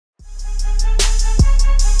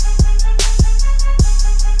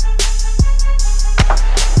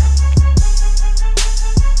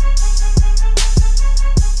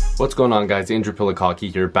What's going on, guys? Andrew Piluk Hockey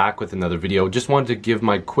here, back with another video. Just wanted to give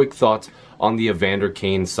my quick thoughts on the Evander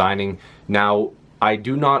Kane signing. Now, I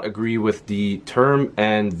do not agree with the term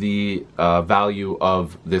and the value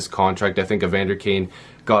of this contract. I think Evander Kane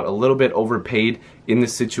got a little bit overpaid in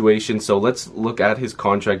this situation. So let's look at his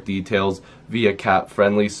contract details via Cap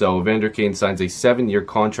Friendly. So Evander Kane signs a 7-year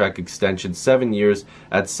contract extension, 7 years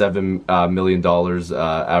at $7 million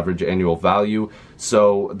average annual value.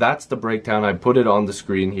 So that's the breakdown. I put it on the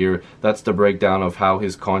screen here. That's the breakdown of how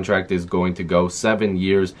his contract is going to go. 7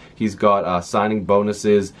 years. He's got signing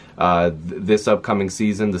bonuses this upcoming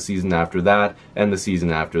season, the season after that, and the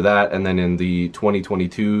season after that, and then in the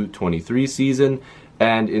 2022-23 season,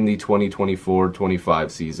 and in the 2024-25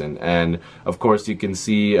 season. And of course you can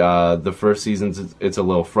see the first seasons it's a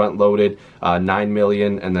little front loaded, 9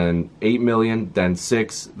 million and then 8 million, then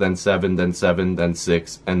 6, then 7, then 7, then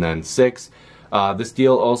 6, and then 6. This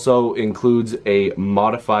deal also includes a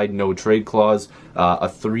modified no trade clause, a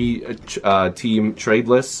 3-team trade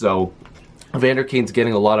list. So Evander Kane's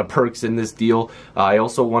getting a lot of perks in this deal. I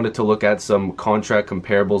also wanted to look at some contract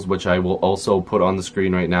comparables, which I will also put on the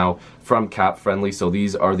screen right now from Cap Friendly. So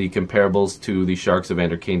these are the comparables to the Sharks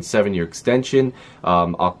Evander Kane 7-year extension.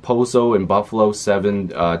 Okposo in Buffalo, 7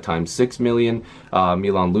 times 6 million.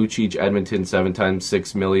 Milan Lucic, Edmonton, 7 times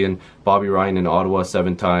 6 million. Bobby Ryan in Ottawa,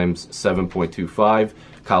 7 times 7.25.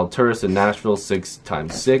 Kyle Turris in Nashville, 6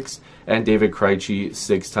 times 6. And David Krejci,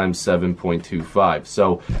 6 times 7.25.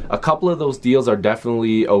 So a couple of those deals are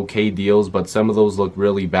definitely okay deals, but some of those look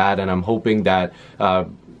really bad, and I'm hoping that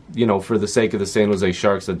you know, for the sake of the San Jose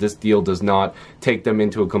Sharks, that this deal does not take them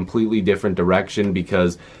into a completely different direction,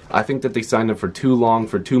 because I think that they signed him for too long,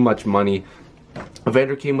 for too much money.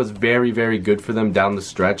 Evander Kane was very, very good for them down the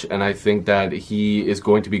stretch, and I think that he is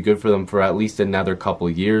going to be good for them for at least another couple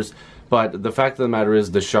years. But the fact of the matter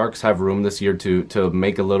is the Sharks have room this year to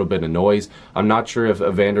make a little bit of noise. I'm not sure if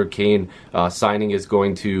Evander Kane signing is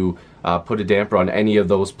going to put a damper on any of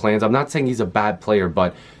those plans. I'm not saying he's a bad player,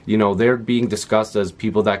 but you know, they're being discussed as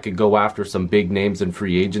people that could go after some big names in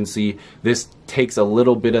free agency. This takes a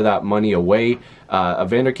little bit of that money away.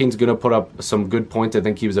 Evander Kane's going to put up some good points. I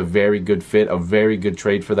think he was a very good fit, a very good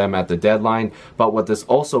trade for them at the deadline. But what this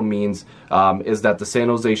also means is that the San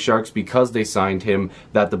Jose Sharks, because they signed him,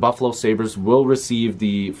 that the Buffalo Sabres will receive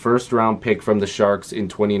the first-round pick from the Sharks in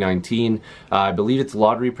 2019. I believe it's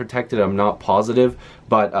lottery protected. I'm not positive.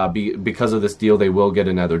 But because of this deal, they will get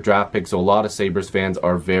another draft pick. So a lot of Sabres fans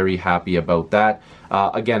are very happy about that.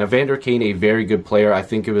 Again, Evander Kane, a very good player. I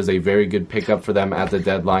think it was a very good pickup for them at the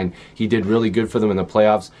deadline. He did really good for them in the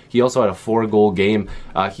playoffs. He also had a 4-goal game.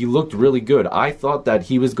 He looked really good. I thought that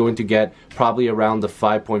he was going to get probably around the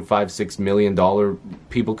 $5.56 million.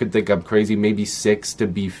 People could think I'm crazy, maybe 6 to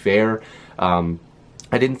be fair. I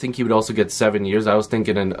didn't think he would also get 7 years. I was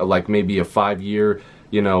thinking in like maybe a 5-year,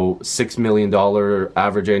 you know, $6 million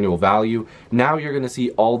average annual value. Now you're going to see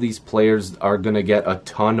all these players are going to get a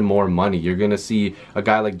ton more money. You're going to see a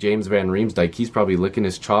guy like James Van Riemsdyk. He's probably licking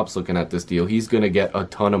his chops looking at this deal. He's going to get a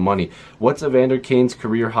ton of money. What's Evander Kane's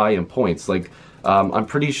career high in points? Like, I'm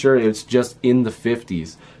pretty sure it's just in the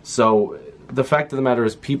 50s. So the fact of the matter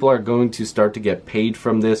is people are going to start to get paid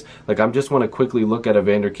from this. Like, I just want to quickly look at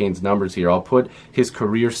Evander Kane's numbers here. I'll put his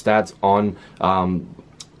career stats on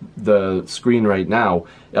the screen right now.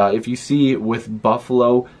 If you see with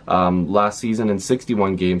Buffalo last season in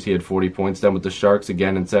 61 games he had 40 points. Then with the Sharks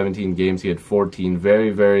again in 17 games he had 14. Very,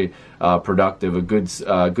 very productive. A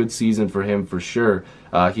good season for him for sure.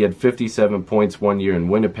 He had 57 points 1 year in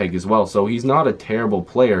Winnipeg as well. So he's not a terrible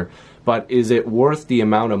player. But is it worth the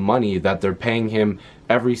amount of money that they're paying him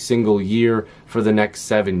every single year for the next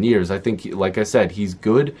 7 years? I think, like I said, he's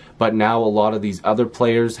good, but now a lot of these other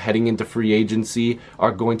players heading into free agency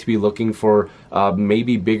are going to be looking for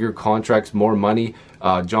maybe bigger contracts, more money.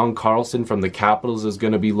 John Carlson from the Capitals is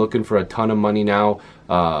going to be looking for a ton of money now.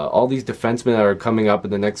 All these defensemen that are coming up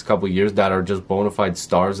in the next couple of years that are just bona fide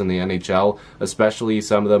stars in the NHL, especially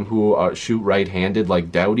some of them who shoot right-handed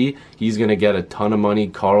like Doughty, he's going to get a ton of money.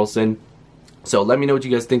 Carlson. So let me know what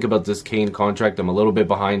you guys think about this Kane contract. I'm a little bit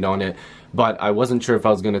behind on it, but I wasn't sure if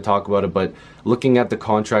I was going to talk about it. But looking at the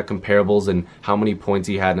contract comparables and how many points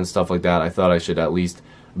he had and stuff like that, I thought I should at least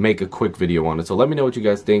make a quick video on it. So let me know what you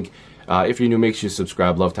guys think. If you're new, make sure you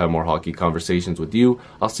subscribe. Love to have more hockey conversations with you.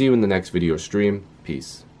 I'll see you in the next video stream.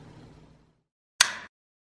 Peace.